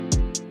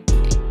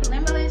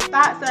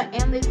Thoughts on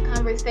Endless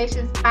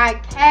Conversations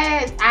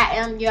podcast. I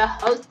am your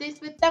hostess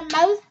with the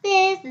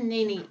mostest,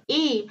 Nene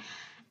E.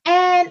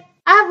 And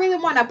I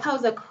really want to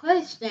pose a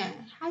question.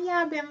 How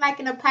y'all been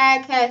liking the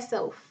podcast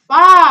so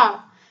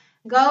far?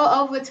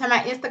 Go over to my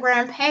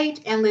Instagram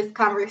page, Endless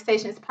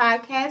Conversations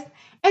podcast,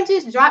 and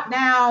just drop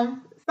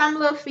down some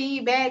little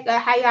feedback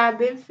of how y'all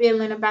been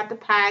feeling about the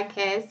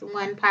podcast,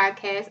 one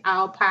podcast,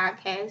 all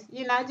podcasts.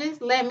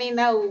 Just let me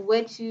know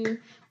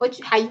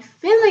how you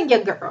feeling,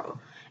 your girl,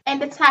 and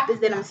the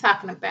topics that I'm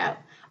talking about.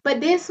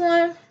 But this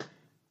one,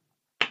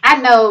 I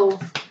know,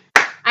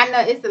 I know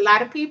it's a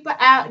lot of people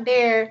out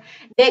there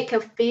that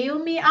could feel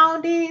me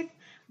on this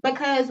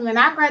because when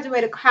I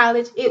graduated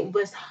college, it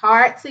was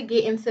hard to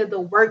get into the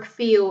work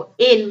field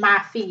in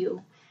my field.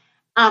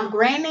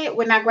 Granted,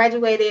 when I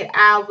graduated,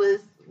 I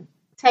was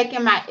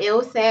taking my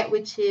LSAT,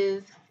 which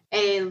is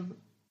a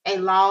a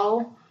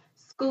law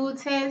school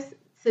test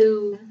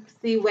to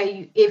see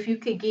where if you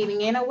could get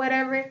in or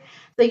whatever,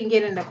 so you can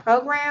get in the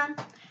program.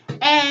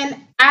 And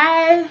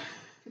I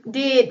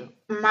did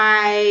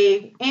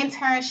my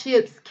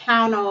internships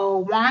kind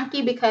of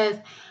wonky because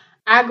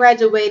I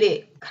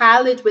graduated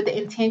college with the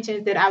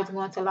intentions that I was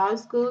going to law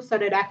school so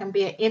that I can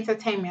be an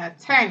entertainment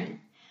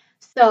attorney.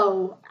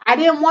 So I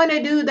didn't want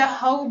to do the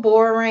whole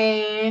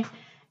boring.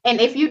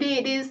 And if you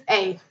did this,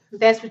 hey,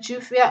 that's what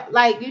you felt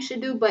like you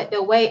should do. But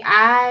the way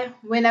I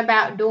went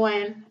about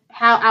doing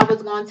how I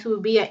was going to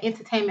be an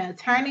entertainment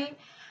attorney,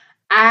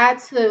 I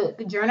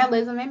took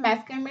journalism and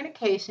mass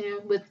communication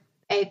with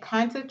a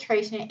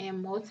concentration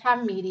in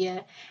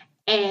multimedia,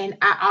 and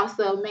I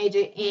also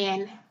majored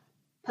in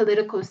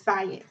political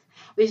science,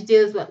 which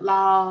deals with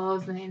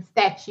laws and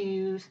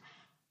statutes.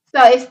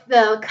 So it's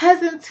the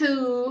cousin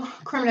to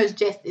criminal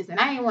justice, and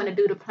I didn't want to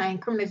do the plain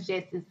criminal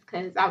justice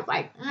because I was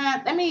like,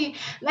 let me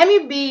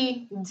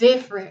be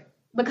different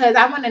because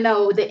I want to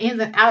know the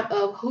ins and out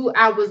of who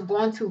I was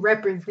going to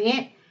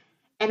represent,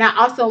 and I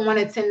also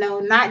wanted to know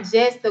not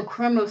just the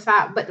criminal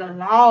side, but the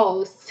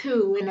laws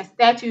too, and the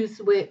statutes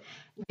with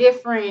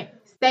different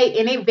state,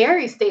 and it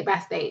varies state by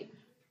state.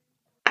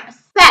 So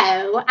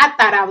I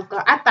thought I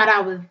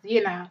was,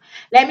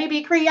 let me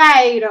be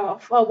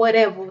creative or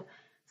whatever.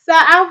 So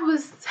I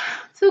was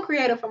too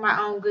creative for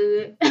my own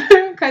good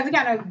because it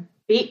kind of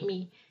bit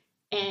me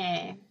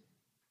in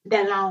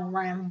the long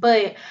run.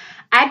 But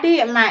I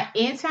did my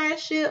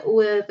internship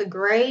with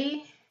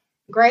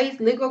Gray's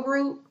Legal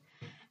Group,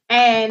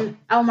 and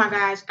oh my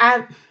gosh,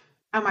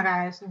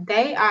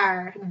 they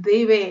are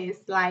the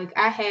best. Like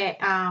I had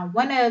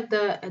one of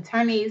the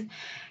attorneys,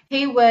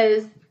 he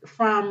was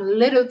from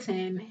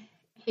Littleton.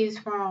 He's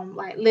from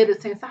like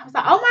Littleton. So I was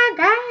like, oh my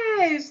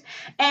gosh.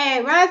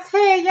 And when I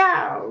tell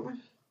y'all,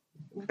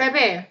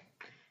 baby,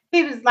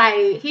 he was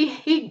like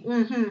he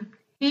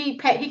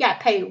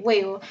got paid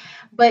well.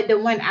 But the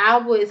one I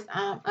was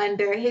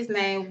under, his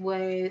name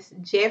was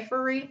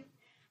Jeffrey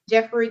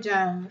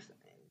Jones.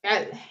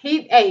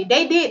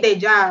 They did their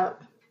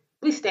job.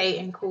 We stayed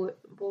in court,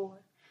 boy.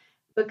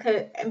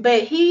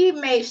 But he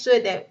made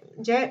sure that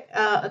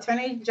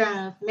Attorney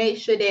Jones made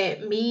sure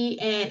that me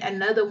and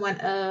another one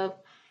of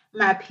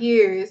my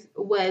peers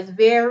was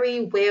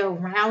very well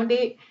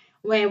rounded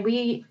when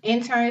we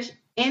interned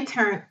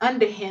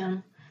under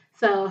him.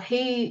 So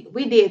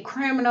we did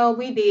criminal,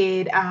 we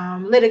did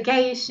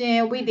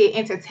litigation, we did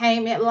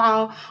entertainment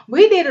law,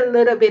 we did a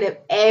little bit of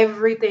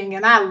everything,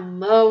 and I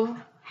love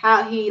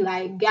how he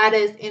like got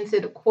us into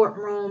the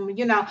courtroom.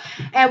 And I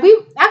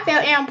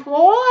felt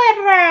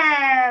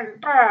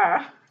important.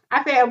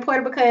 I felt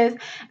important because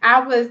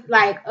I was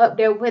like up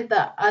there with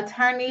the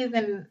attorneys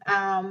and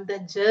the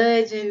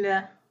judge and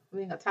the we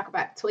ain't gonna talk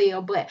about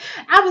 12, but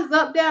I was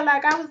up there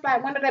like I was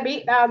like one of the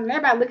big dogs, and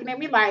everybody looking at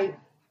me like,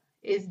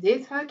 is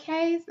this her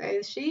case?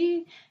 Is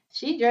she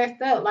dressed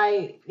up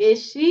like,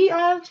 is she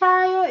on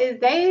trial? Is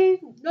they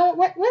doing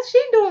what's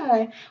she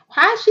doing?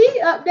 Why she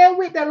up there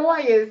with the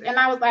lawyers? And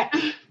I was like,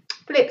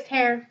 flips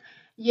hair.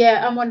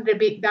 Yeah, I'm one of the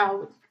big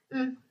dogs.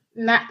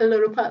 Not the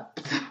little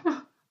pups.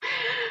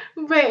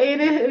 But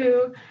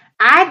anywho,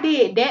 I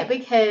did that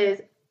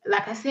because,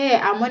 like I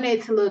said, I wanted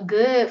it to look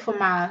good for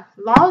my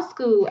law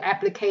school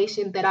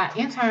application that I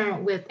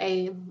interned with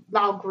a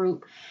law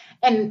group.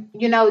 And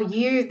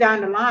years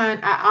down the line,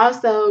 I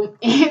also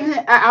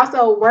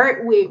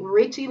worked with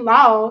Richie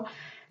Law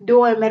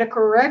doing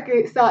medical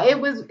records. So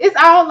it's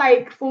all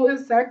like full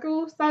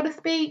circle, so to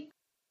speak.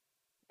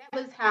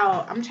 That was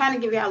how I'm trying to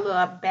give y'all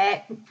a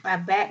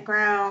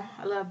background,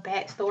 a little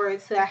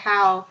backstory to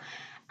how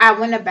I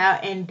went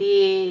about and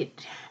did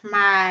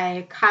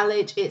my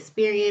college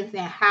experience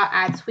and how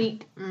I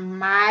tweaked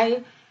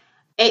my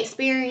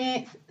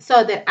experience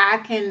so that I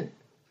can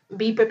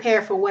be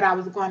prepared for what I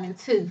was going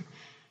into.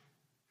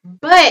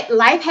 But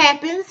life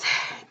happens,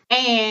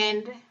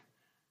 and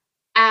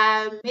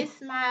I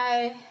missed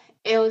my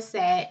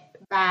LSAT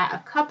by a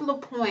couple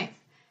of points.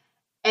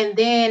 And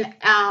then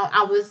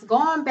I was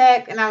going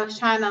back and I was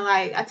trying to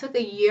like, I took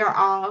a year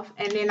off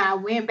and then I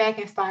went back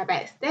and started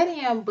back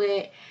studying.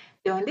 But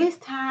during this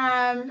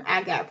time,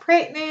 I got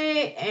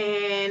pregnant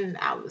and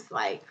I was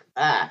like,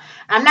 Uh,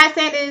 I'm not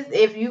saying this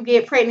if you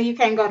get pregnant you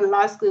can't go to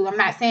law school. I'm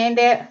not saying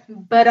that,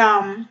 but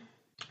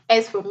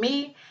as for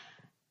me,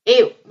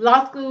 it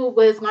law school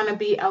was gonna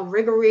be a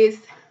rigorous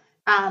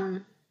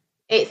um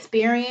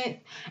experience,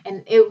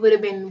 and it would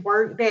have been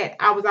work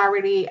that I was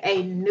already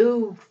a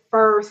new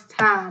first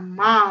time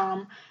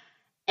mom,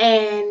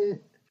 and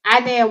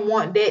I didn't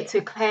want that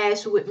to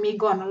clash with me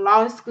going to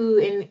law school,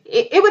 and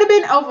it would have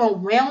been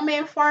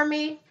overwhelming for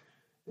me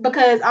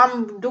because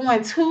I'm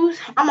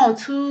on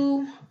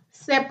two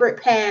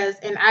separate paths,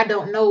 and I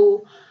don't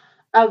know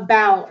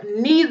about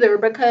neither,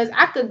 because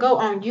I could go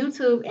on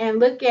YouTube and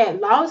look at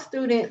law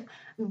students,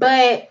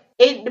 but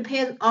it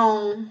depends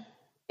on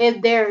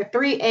if they're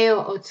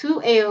 3L or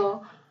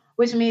 2L,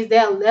 which means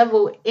they're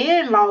level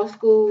in law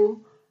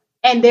school,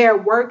 and their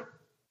work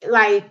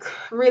like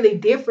really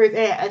differs,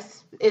 and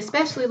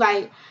especially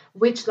like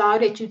which law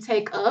that you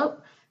take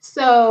up.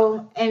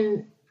 So,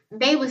 and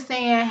they were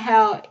saying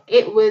how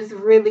it was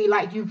really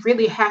like you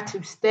really have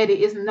to study.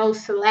 It's no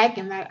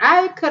slacking. Like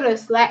I could have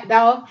slacked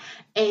off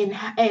in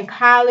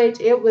college.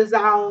 It was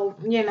all,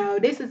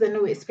 this is a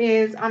new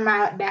experience. I'm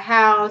out the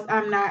house.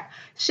 I'm not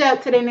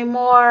sheltered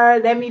anymore.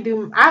 Let me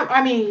do.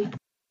 I mean,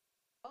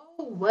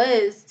 goal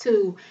was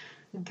to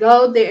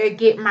go there and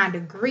get my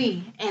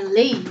degree and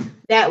leave.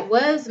 That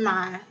was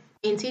my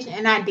intention,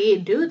 and I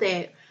did do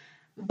that.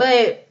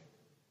 But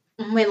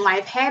when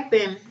life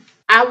happened,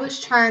 I was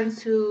trying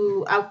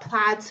to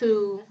apply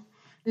to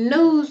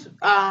news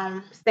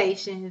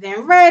stations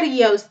and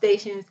radio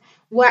stations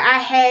where I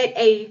had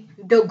a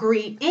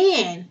degree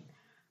in,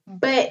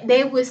 but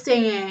they were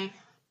saying,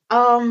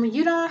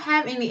 you don't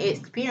have any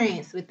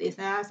experience with this.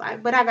 And I was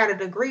like, but I got a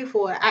degree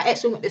for it. I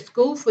actually went to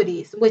school for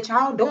this. What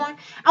y'all doing?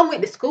 I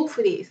went to school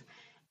for this.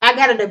 I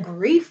got a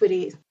degree for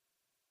this.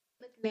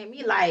 Looking at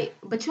me like,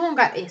 but you don't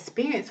got the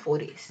experience for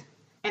this.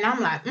 And I'm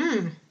like,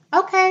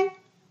 okay,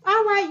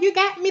 all right, you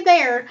got me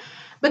there.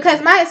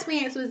 Because my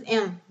experience was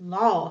in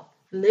law,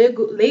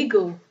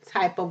 legal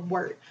type of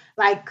work.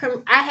 Like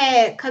I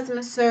had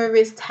customer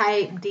service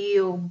type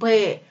deal,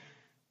 but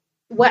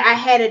what I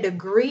had a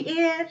degree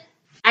in,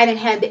 I didn't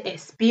have the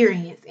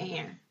experience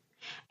in.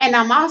 And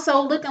I'm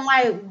also looking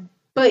like,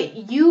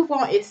 but you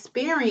want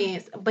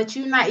experience, but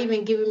you're not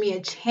even giving me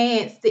a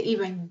chance to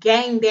even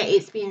gain that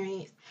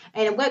experience.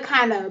 And what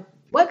kind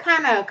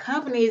of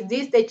company is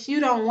this that you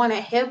don't want to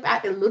help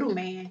out the little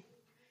man?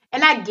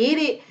 And I get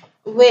it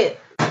with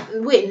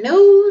with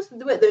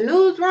the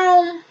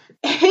newsroom.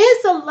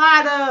 It's a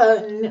lot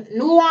of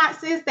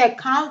nuances that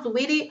comes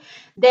with it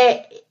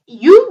that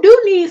you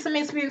do need some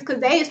experience,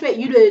 because they expect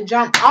you to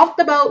jump off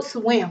the boat,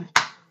 swim.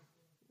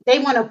 They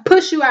want to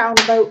push you out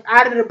of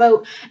the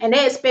boat, and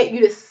they expect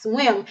you to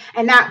swim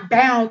and not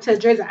bound to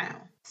drown.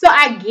 So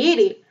I get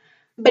it,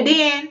 but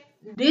then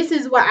this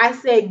is why I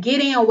said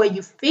get in where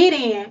you fit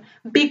in,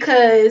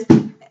 because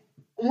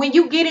when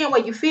you get in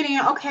where you fit in,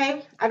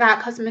 okay, I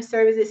got customer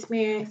service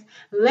experience.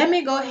 Let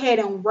me go ahead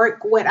and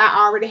work what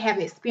I already have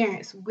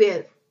experience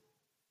with,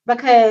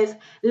 because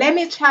let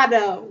me try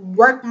to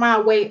work my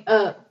way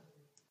up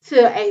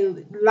to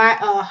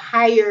a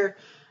higher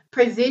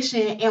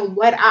position in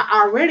what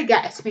I already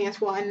got experience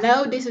for. I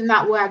know this is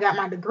not where I got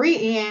my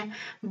degree in,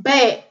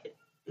 but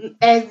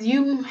as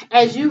you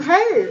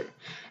heard,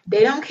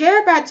 they don't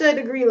care about your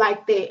degree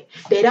like that.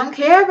 They don't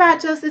care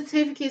about your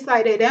certificates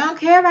like that. They don't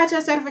care about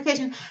your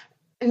certification.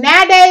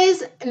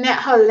 Nowadays,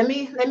 hold on,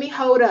 let me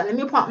hold up. Let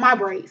me pump my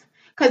brakes.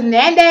 Cause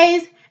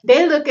nowadays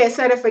they look at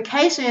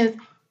certifications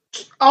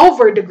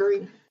over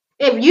degree.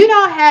 If you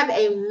don't have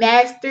a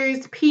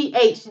master's,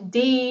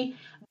 PhD,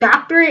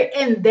 doctorate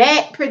in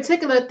that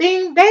particular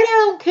thing, they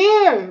don't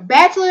care.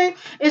 Bachelor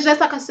is just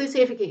like a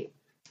certificate.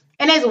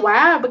 And it's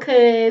wild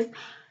because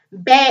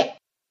back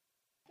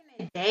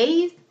in the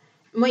days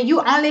when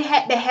you only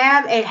had to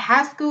have a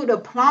high school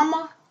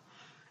diploma,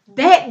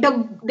 that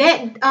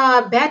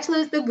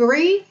bachelor's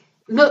degree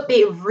looked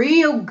it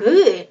real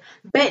good.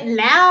 But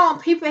now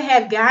people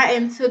have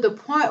gotten to the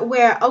point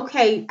where,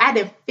 okay, I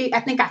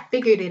think I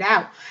figured it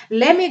out.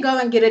 Let me go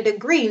and get a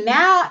degree.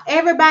 Now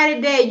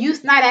everybody that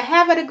used not to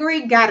have a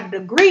degree got a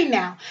degree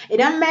now. It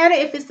doesn't matter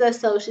if it's an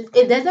associate.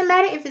 It doesn't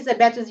matter if it's a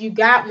bachelor's. You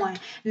got one.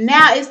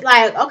 Now it's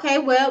like, okay,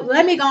 well,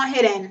 let me go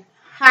ahead and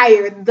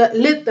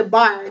lift the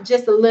bar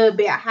just a little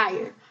bit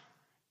higher.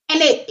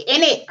 And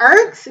it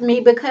irks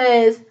me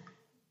because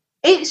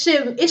it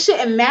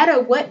shouldn't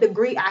matter what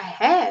degree I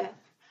have.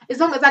 As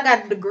long as I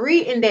got a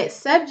degree in that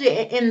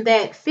subject, in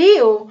that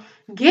field,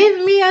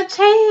 give me a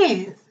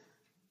chance.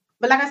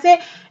 But like I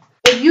said,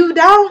 if you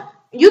don't,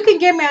 you can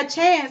give me a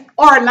chance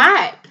or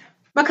not.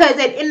 Because at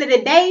the end of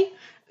the day,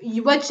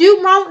 what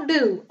you won't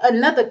do,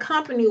 another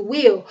company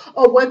will.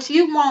 Or what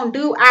you won't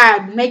do, I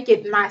make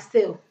it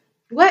myself.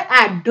 What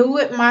I do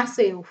it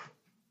myself.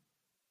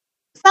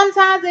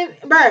 Sometimes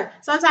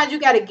you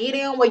gotta get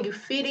in where you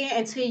fit in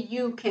until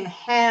you can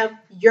have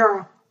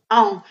your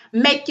own,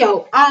 make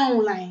your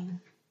own lane.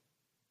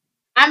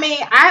 I mean,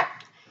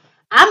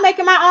 I'm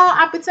making my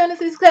own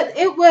opportunities because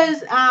it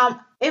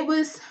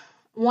was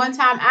one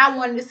time I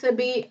wanted to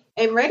be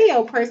a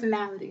radio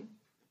personality.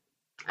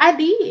 I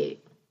did,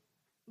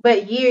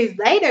 But years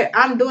later,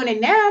 I'm doing it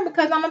now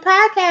because I'm a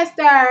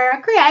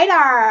podcaster,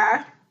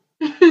 creator.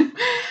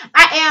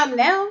 I am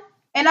now,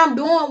 and I'm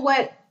doing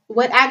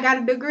what I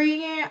got a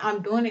degree in.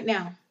 I'm doing it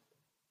now.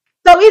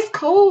 So it's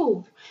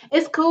cool.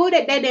 It's cool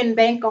that they didn't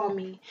bank on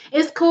me.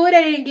 It's cool that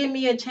they didn't give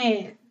me a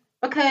chance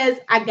because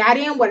I got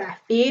in what I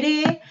fit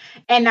in,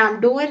 and I'm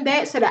doing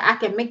that so that I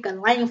can make a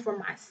lane for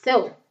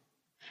myself.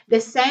 The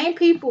same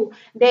people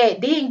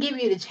that didn't give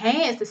you the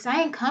chance, the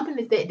same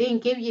companies that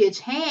didn't give you a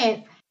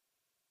chance,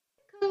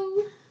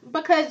 cool.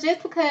 Because,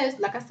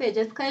 like I said,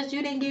 just because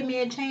you didn't give me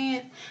a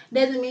chance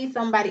doesn't mean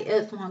somebody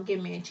else won't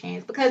give me a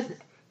chance. Because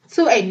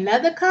to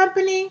another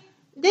company,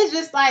 this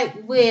just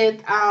like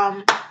with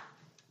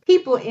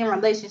people in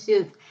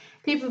relationships,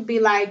 people be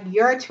like,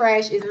 "Your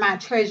trash is my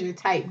treasure"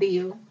 type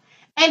deal,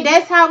 and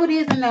that's how it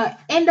is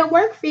in the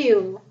work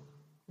field.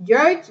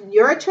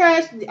 Your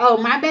trash. Oh,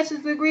 my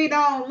bachelor's degree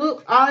don't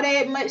look all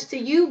that much to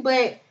you,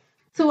 but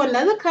to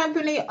another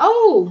company,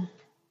 oh,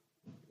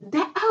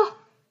 that oh,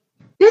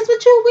 this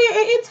what you were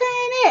an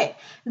intern at.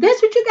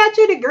 This what you got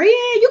your degree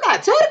in. You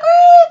got two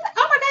degrees.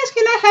 Oh my gosh,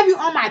 can I have you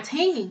on my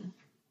team?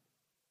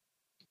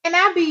 And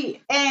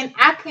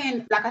I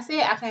can, like I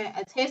said, I can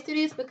attest to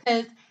this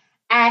because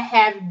I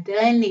have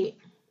done it.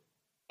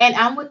 And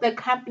I'm with the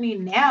company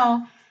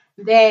now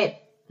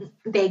that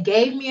they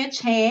gave me a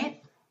chance,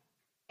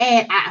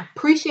 and I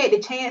appreciate the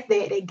chance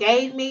that they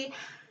gave me,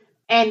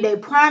 and they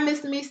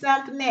promised me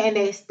something, and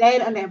they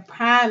stayed on their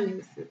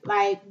promise.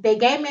 Like, they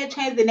gave me a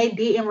chance and they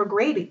didn't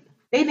regret it.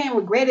 They didn't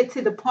regret it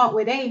to the point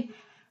where they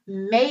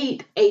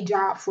made a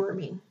job for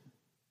me.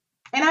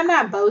 And I'm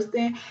not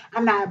boasting,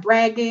 I'm not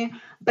bragging,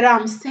 but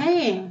I'm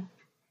saying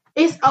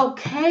it's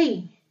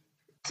okay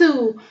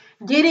to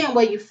get in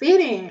where you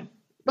fit in,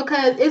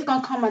 because it's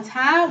gonna come a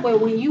time where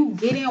when you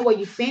get in where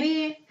you fit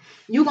in,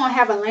 you're gonna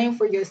have a lane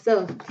for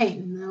yourself.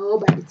 Can't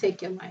nobody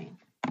take your lane.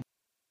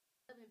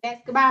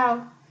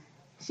 Basketball,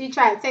 she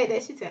tried to take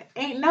that. She said,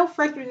 "Ain't no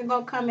freshman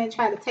gonna come and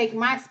try to take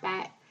my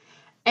spot."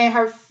 And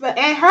her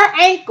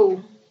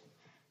ankle.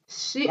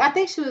 I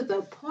think she was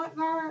the point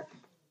guard.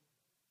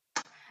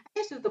 I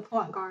think she was the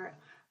point guard,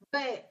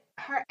 but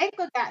her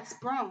ankle got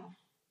sprung.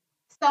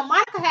 So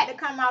Monica had to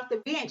come off the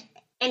bench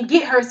and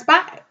get her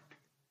spot.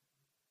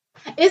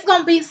 It's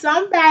gonna be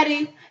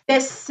somebody, the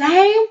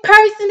same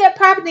person that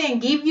probably didn't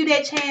give you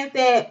that chance,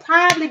 that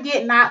probably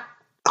get knocked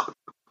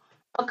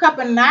a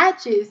couple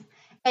notches,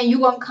 and you're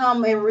gonna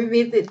come and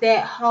revisit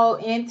that whole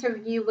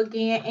interview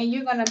again, and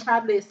you're gonna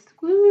probably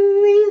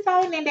squeeze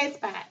on in that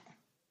spot.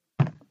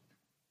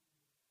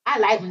 I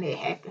like when that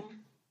happens.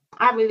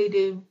 I really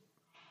do.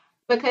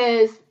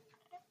 Because,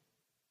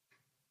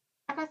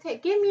 like I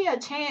said, give me a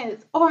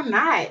chance or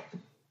not.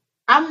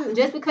 I'm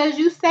just because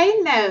you say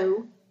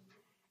no,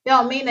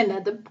 don't mean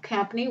another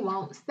company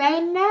won't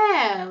say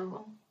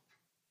no.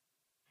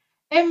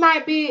 It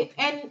might be,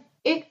 and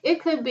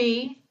it could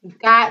be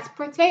God's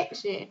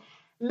protection.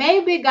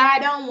 Maybe God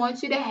don't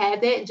want you to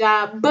have that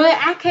job, but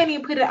I can't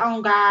even put it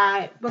on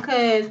God,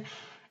 because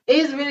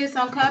it's really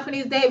some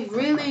companies that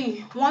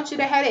really want you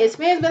to have that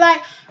experience. But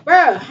like,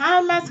 bro, how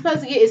am I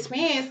supposed to get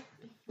experience?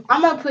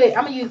 I'm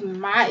gonna use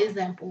my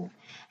example.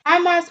 How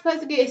am I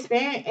supposed to get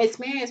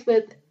experience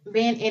with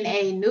being in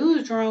a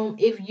newsroom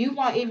if you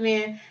won't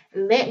even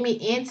let me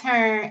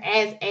intern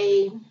as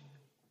a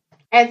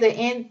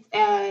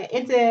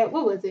into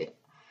what was it,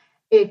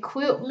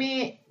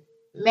 equipment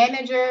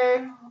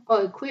manager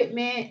or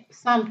equipment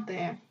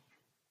something?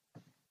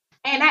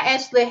 And I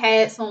actually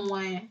had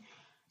someone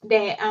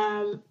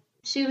that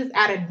she was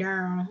out of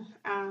Durham.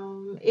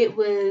 It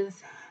was,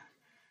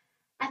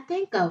 I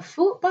think, a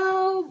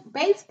football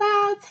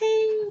baseball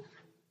team,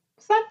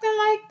 something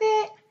like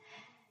that.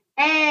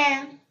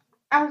 And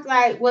I was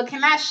like, well,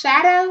 can I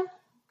shadow?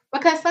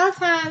 Because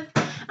sometimes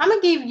I'm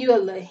gonna give you a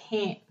little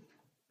hint.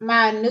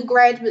 My new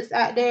graduates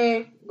out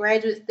there,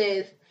 graduates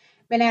that's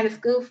been out of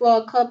school for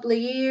a couple of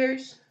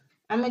years,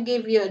 I'm gonna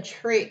give you a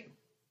trick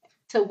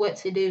to what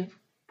to do.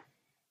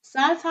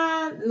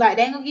 Sometimes, like,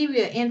 they ain't gonna give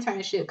you an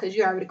internship because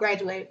you already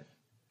graduated.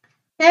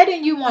 Tell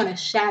them you want to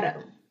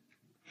shadow.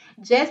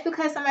 Just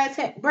because somebody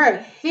said, bro,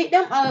 hit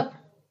them up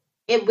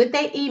with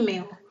their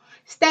email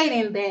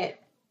stating that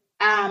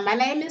my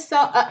name is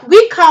so.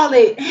 We call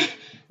it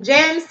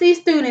JMC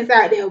students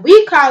out there.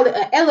 We call it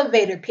an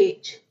elevator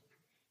pitch.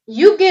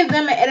 You give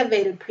them an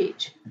elevator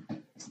pitch.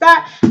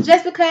 Start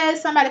just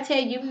because somebody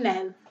tell you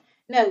no.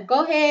 No,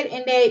 go ahead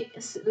and they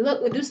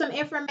look, do some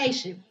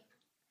information.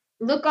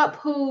 Look up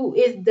who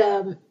is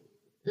the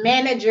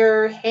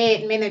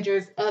head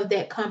managers of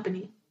that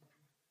company.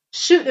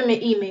 Shoot them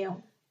an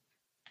email.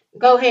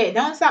 Go ahead.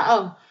 Don't stop.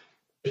 Oh,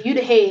 you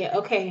the head.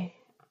 Okay.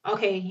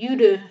 Okay. You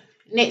the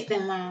next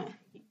in line.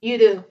 You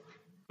the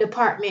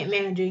department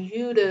manager.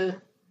 You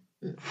the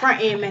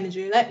front end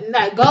manager.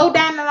 Like go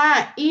down the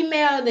line.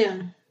 Email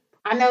them.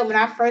 I know when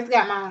I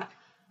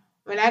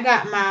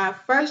got my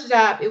first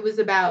job, it was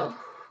about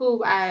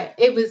who I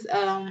it was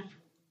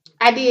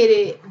I did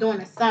it during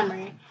the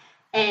summer,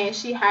 and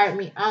she hired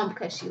me on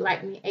because she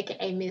liked me,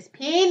 aka Miss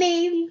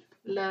Penny.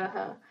 Love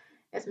her.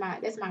 That's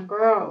my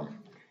girl.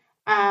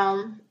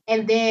 And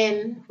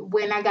then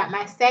when I got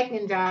my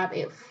second job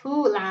at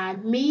Food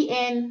Line, me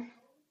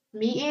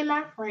and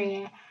my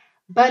friend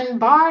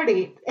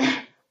bombarded.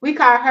 We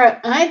call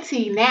her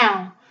auntie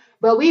now,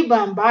 but we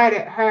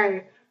bombarded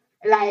her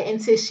like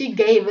until she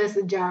gave us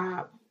a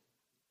job.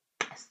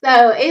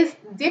 So it's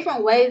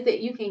different ways that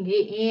you can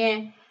get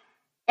in.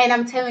 And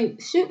I'm telling you,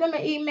 shoot them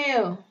an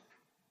email.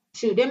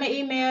 Shoot them an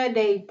email.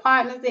 They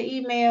partners an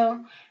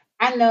email.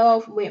 I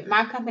know with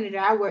my company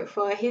that I work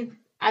for,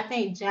 I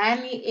think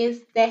Johnny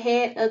is the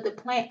head of the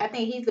plant. I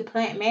think he's the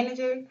plant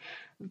manager.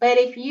 But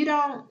if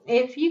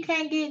you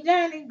can't get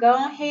Johnny, go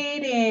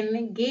ahead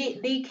and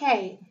get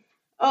DK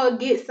or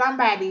get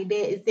somebody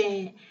that is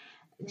in.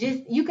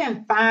 Just you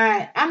can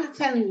find. I'm just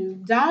telling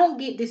you, don't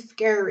get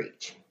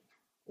discouraged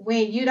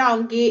when you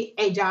don't get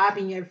a job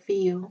in your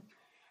field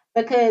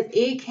because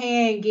it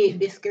can get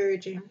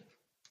discouraging.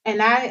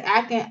 And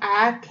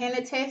I can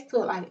attest to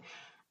it. Like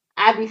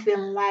I be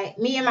feeling like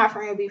me and my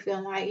friend be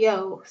feeling like,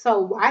 yo,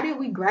 so why did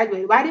we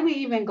graduate? Why did we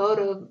even go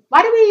to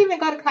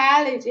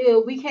college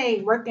if we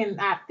can't work in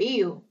our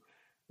field?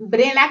 But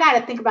then I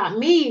gotta think about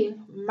me.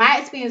 My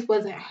experience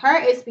wasn't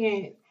her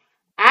experience.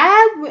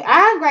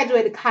 I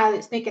graduated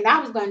college thinking I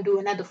was gonna do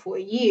another 4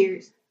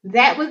 years.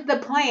 That was the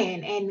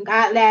plan, and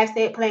God laughs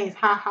at plans.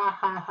 Ha ha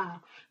ha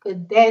ha. Cause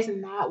that's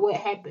not what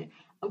happened.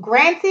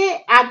 Granted,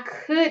 I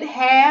could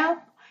have,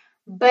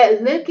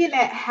 but looking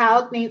at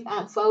how things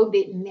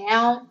unfolded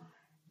now,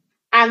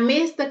 I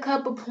missed a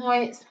couple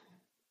points,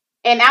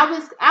 and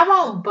I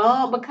won't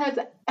bum because,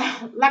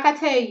 like I'm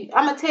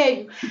gonna tell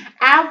you,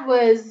 I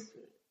was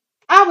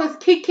I was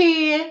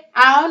kicking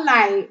all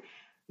night,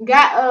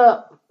 got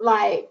up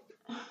like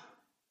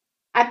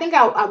I think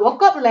I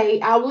woke up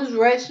late. I was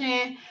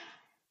rushing.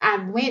 I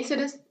went to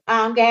the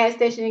gas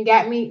station and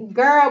got me.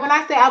 Girl, when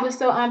I say I was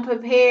so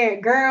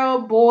unprepared, girl,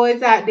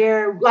 boys out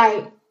there,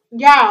 like,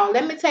 y'all,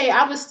 let me tell you,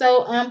 I was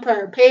so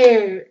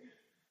unprepared.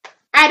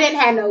 I didn't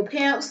have no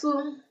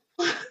pencil.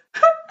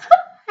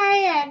 I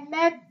had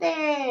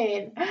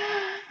nothing.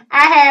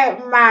 I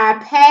had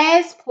my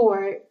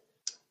passport.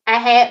 I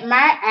had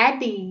my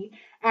ID.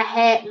 I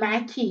had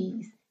my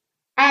keys.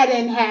 I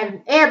didn't have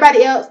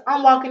everybody else.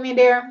 I'm walking in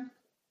there.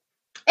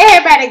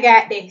 Everybody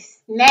got their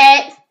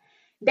snacks.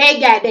 They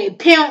got their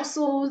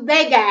pencils.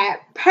 They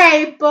got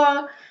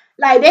paper.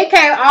 Like they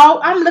came all.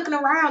 I'm looking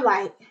around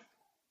like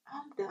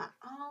I'm the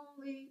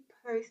only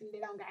person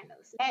that don't got no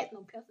snacks,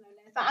 no pencil, no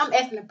nothing. So I'm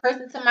asking the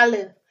person to my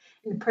left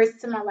and the person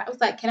to my right. I was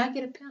like, "Can I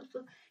get a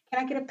pencil?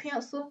 Can I get a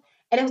pencil?"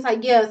 And it was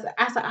like, "Yes."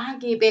 I said, "I'll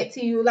get back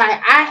to you."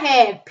 Like I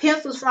had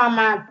pencils from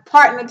my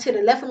partner to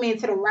the left of me and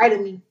to the right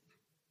of me.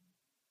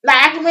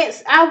 Like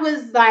I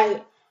was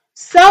like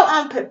so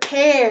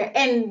unprepared,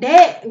 and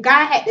that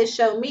God had to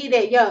show me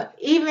that yo,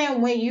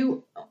 even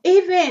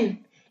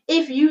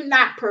if you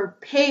not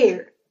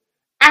prepared,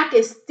 I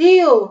could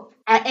still.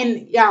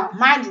 And y'all,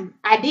 mind you,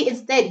 I didn't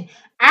study.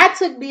 I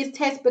took these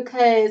tests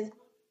because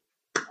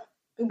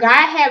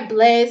God had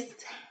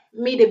blessed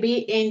me to be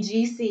in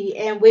GC,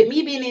 and with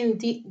me being in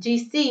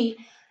GC,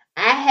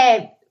 I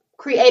had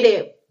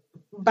created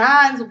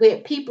bonds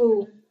with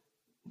people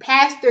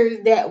pastors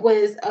that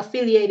was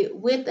affiliated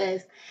with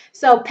us.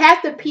 So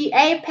Pastor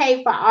PA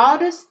paid for all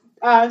the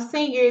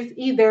seniors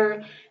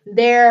either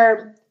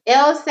their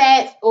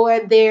LSATs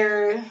or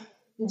their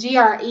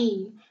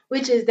GRE,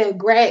 which is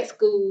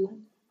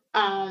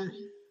um,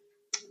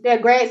 their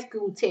grad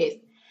school test.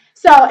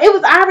 So it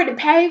was already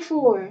paid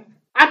for.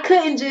 I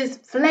couldn't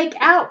just flake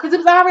out because it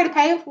was already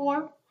paid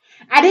for.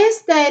 I didn't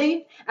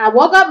study. I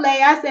woke up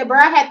late. I said, bro,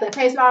 I had to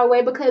pace my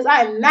way because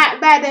I'm not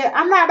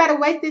about to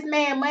waste this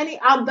man money,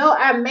 although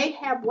I may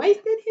have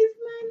wasted his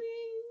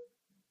money.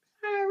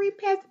 Sorry,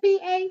 Pastor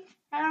PA.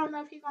 I don't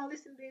know if he's gonna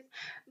listen to this.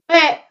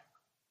 But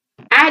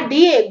I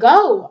did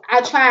go.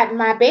 I tried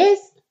my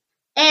best.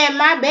 And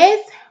my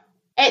best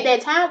at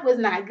that time was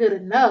not good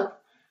enough.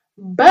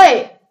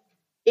 But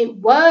it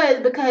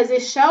was because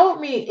it showed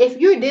me if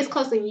you're this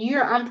close and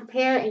you're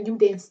unprepared and you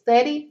didn't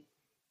study,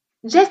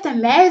 just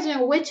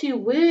imagine what you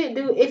would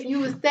do if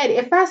you would study.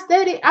 If I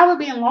studied, I would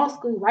be in law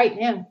school right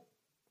now.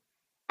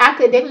 I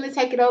could definitely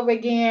take it over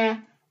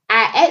again.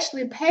 I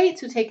actually paid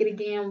to take it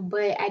again,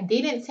 but I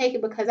didn't take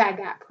it because I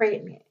got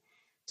pregnant.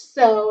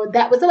 So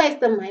that was a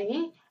waste of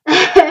money.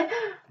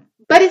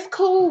 But it's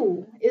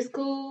cool. It's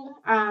cool.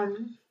 God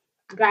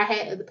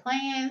had other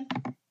plans.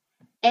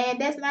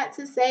 And that's not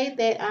to say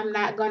that I'm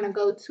not gonna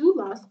go to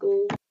law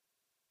school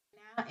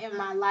now in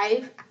my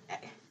life,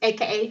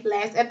 aka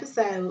last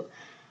episode.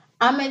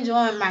 I'm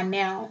enjoying my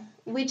now,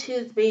 which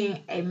is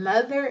being a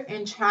mother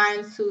and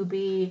trying to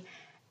be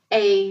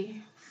a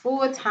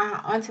full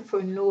time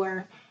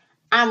entrepreneur.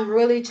 I'm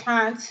really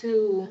trying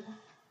to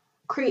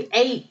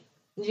create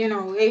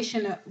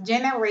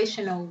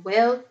generational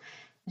wealth,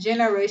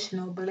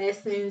 generational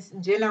blessings,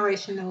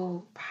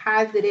 generational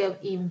positive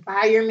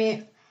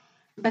environment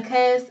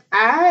because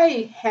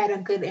I had a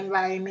good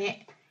environment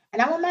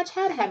and I want my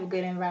child to have a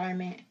good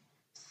environment.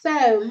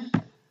 So,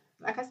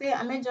 like I said,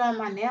 I'm enjoying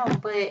my now,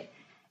 but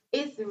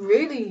it's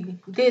really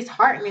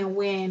disheartening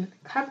when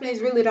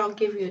companies really don't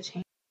give you a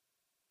chance.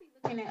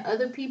 looking at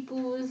other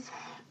people's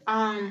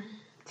um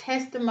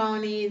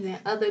testimonies and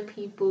other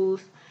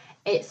people's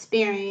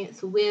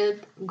experience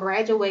with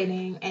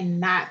graduating and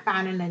not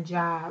finding a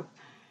job,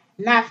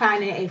 not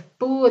finding a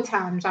full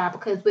time job,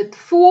 because with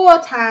full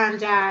time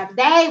jobs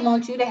they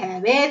want you to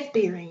have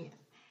experience.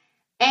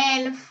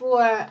 And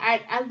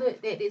I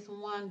looked at this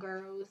one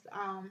girl's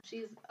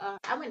she's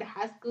I went to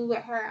high school with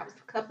her. I was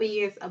a couple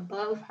years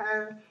above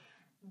her,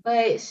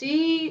 but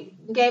she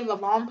gave a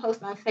long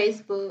post on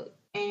Facebook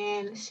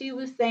and she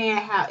was saying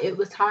how it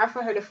was hard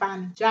for her to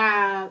find a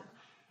job,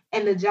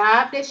 and the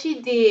job that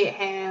she did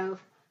have,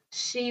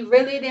 she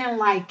really didn't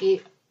like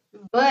it,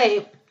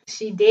 but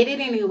she did it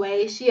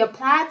anyway. She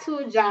applied to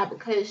a job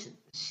because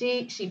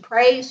she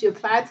prayed, she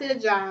applied to the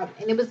job,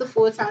 and it was a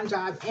full-time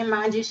job. And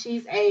mind you,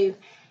 she's a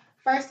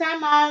first time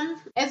mom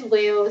as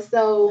well.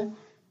 So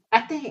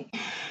I think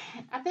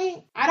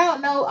I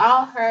don't know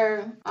all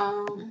her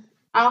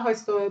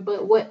story,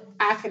 but what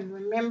I can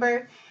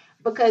remember,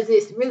 because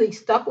it's really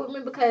stuck with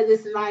me, because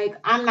it's like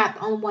I'm not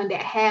the only one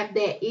that have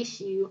that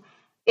issue.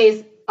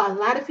 It's a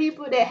lot of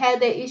people that have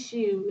that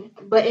issue,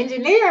 but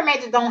engineering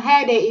majors don't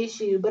have that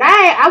issue. But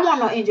I want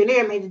no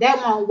engineering major. That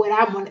wasn't what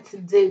I wanted to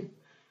do.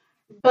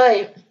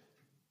 But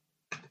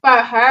for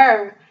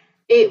her,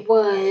 it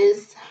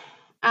was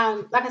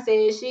like I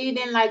said, she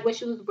didn't like what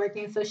she was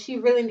working, so she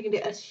really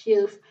needed a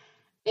shift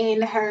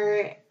in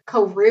her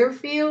career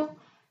field.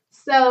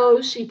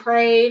 So she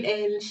prayed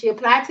and she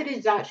applied to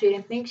this job. She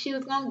didn't think she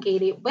was gonna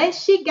get it, but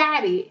she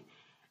got it.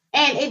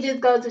 And it just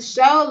goes to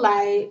show,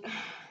 like,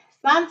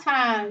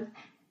 sometimes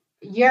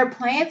your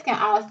plans can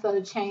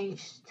also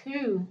change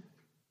too.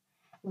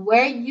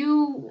 Where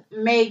you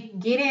may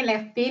get in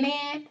and fit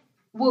in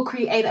will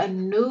create a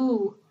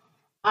new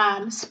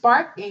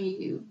spark in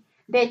you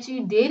that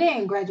you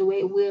didn't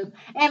graduate with.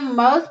 And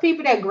most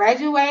people that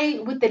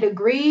graduate with the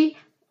degree,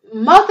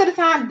 most of the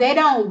time they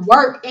don't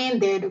work in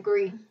their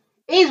degree.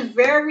 It's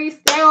very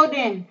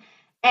seldom.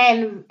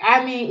 And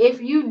I mean, if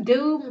you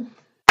do,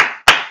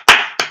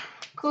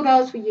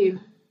 kudos for you,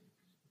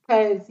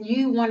 because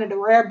you one of the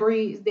rare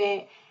breeds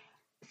that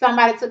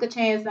somebody took a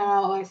chance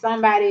on, or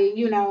somebody,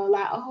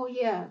 like, oh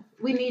yeah,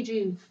 we need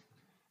you.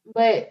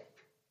 But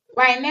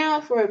right now,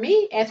 for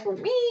me, as for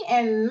me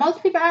and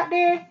most people out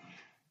there,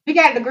 we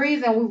got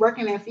degrees and we're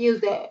working in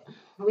fields that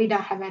we don't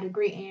have a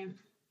degree in.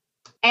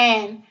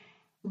 And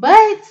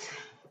but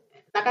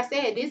like I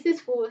said, this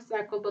is full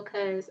circle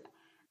because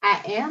I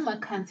am a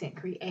content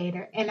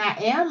creator and I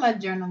am a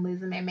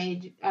journalism and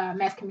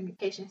mass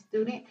communication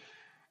student.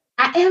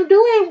 I am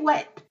doing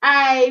what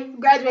I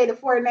graduated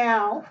for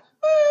now.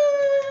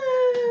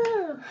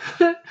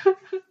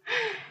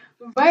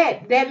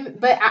 But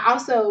I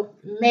also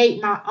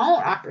made my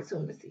own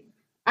opportunity.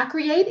 I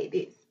created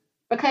this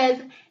because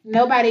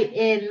nobody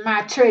in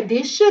my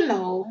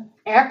traditional,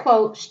 air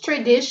quotes,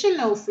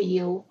 traditional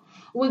field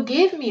would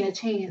give me a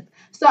chance.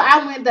 So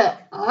I went the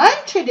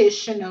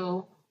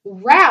untraditional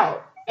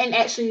route and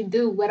actually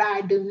do what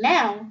I do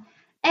now.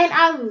 And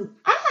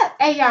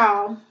hey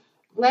y'all,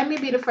 let me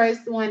be the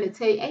first one to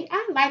tell you, hey,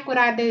 I like what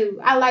I do.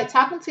 I like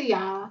talking to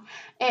y'all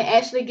and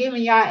actually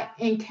giving y'all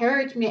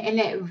encouragement and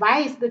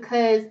advice,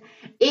 because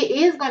it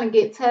is going to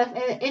get tough.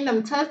 And in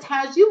them tough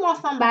times, you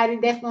want somebody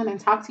that's going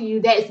to talk to you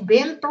that's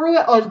been through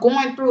it or is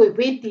going through it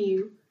with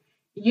you.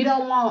 You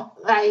don't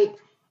want, like,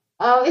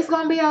 oh, it's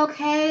going to be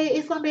okay.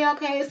 It's going to be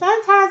okay.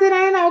 Sometimes it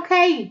ain't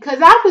okay. Because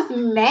I was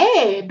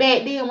mad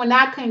back then when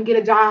I couldn't get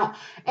a job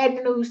at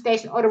the news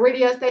station or the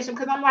radio station,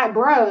 because I'm like,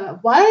 bruh,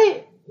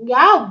 what?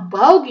 Y'all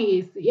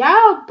bogus.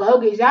 Y'all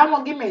bogus. Y'all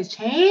won't give me a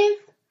chance?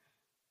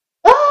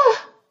 Ugh.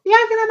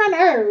 Y'all get on my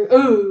nerve.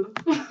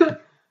 Ugh.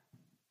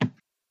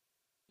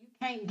 You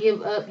can't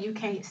give up. You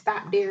can't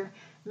stop there.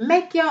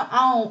 Make your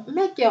own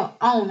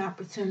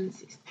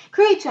opportunities.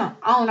 Create your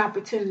own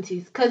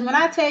opportunities. Cause when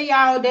I tell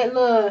y'all that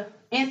little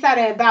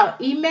insider about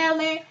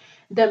emailing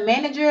the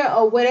manager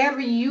or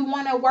whatever you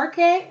want to work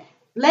at,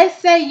 let's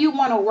say you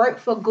want to work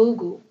for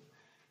Google.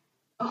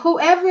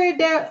 Whoever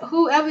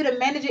the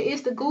manager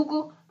is to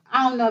Google,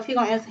 I don't know if he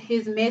gonna answer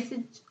his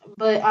messages,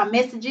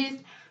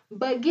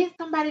 but get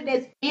somebody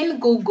that's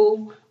in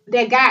Google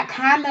that got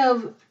kind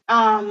of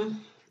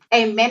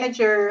a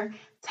manager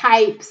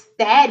type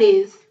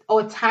status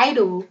or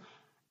title,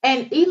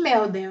 and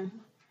email them.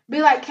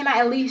 Be like, can I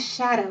at least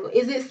shadow?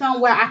 Is it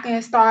somewhere I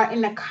can start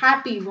in the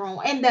copy room,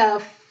 in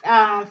the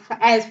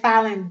as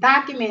filing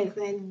documents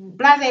and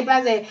blase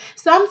blase?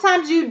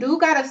 Sometimes you do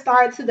gotta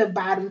start to the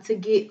bottom to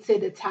get to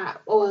the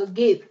top or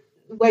get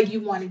where you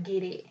want to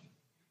get it.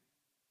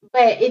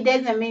 But it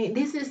doesn't mean,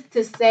 this is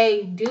to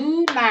say,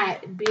 do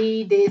not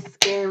be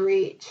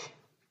discouraged.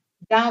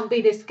 Don't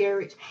be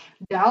discouraged.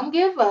 Don't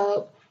give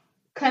up.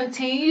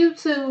 Continue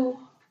to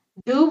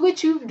do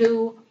what you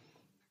do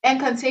and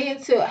continue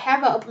to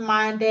have an open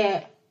mind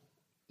that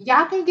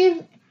y'all can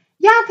give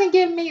y'all can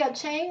give me a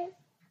chance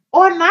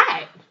or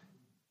not.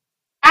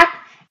 I,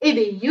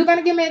 either you're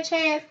gonna give me a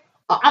chance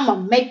or I'm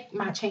gonna make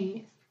my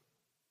chance.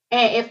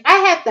 And if I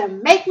have to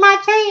make my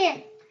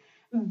chance,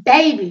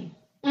 baby,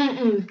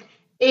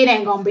 it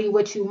ain't gonna be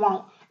what you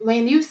want.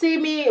 When you see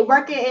me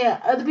working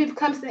and other people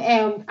comes in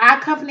and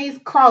our companies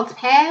cross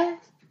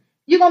paths,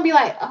 you're gonna be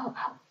like, oh,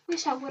 I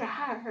wish I would have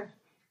hired her.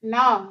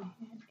 No,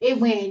 it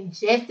went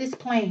just this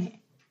plan.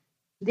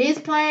 This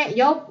plan,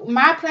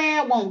 my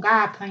plan won't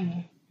God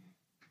plan.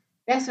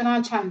 That's what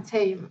I'm trying to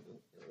tell you.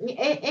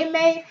 It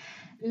may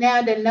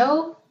now the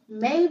no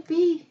may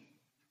be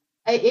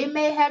it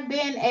may have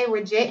been a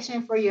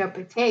rejection for your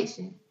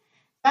protection.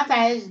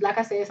 Sometimes, like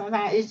I said,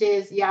 sometimes it's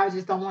just y'all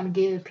just don't want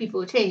to give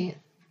people a chance.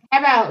 How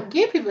about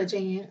give people a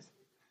chance?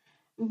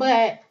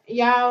 But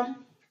y'all,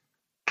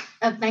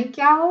 thank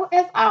y'all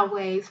as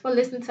always for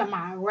listening to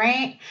my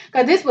rant.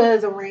 Cause this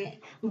was a rant.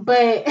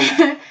 But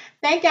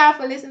thank y'all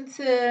for listening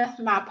to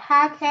my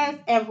podcast.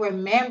 And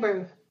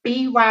remember,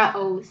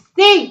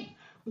 BYOC.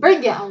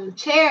 Bring your own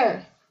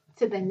chair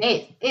to the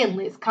next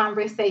endless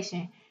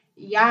conversation.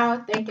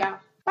 Y'all, thank y'all.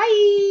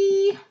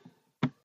 Bye.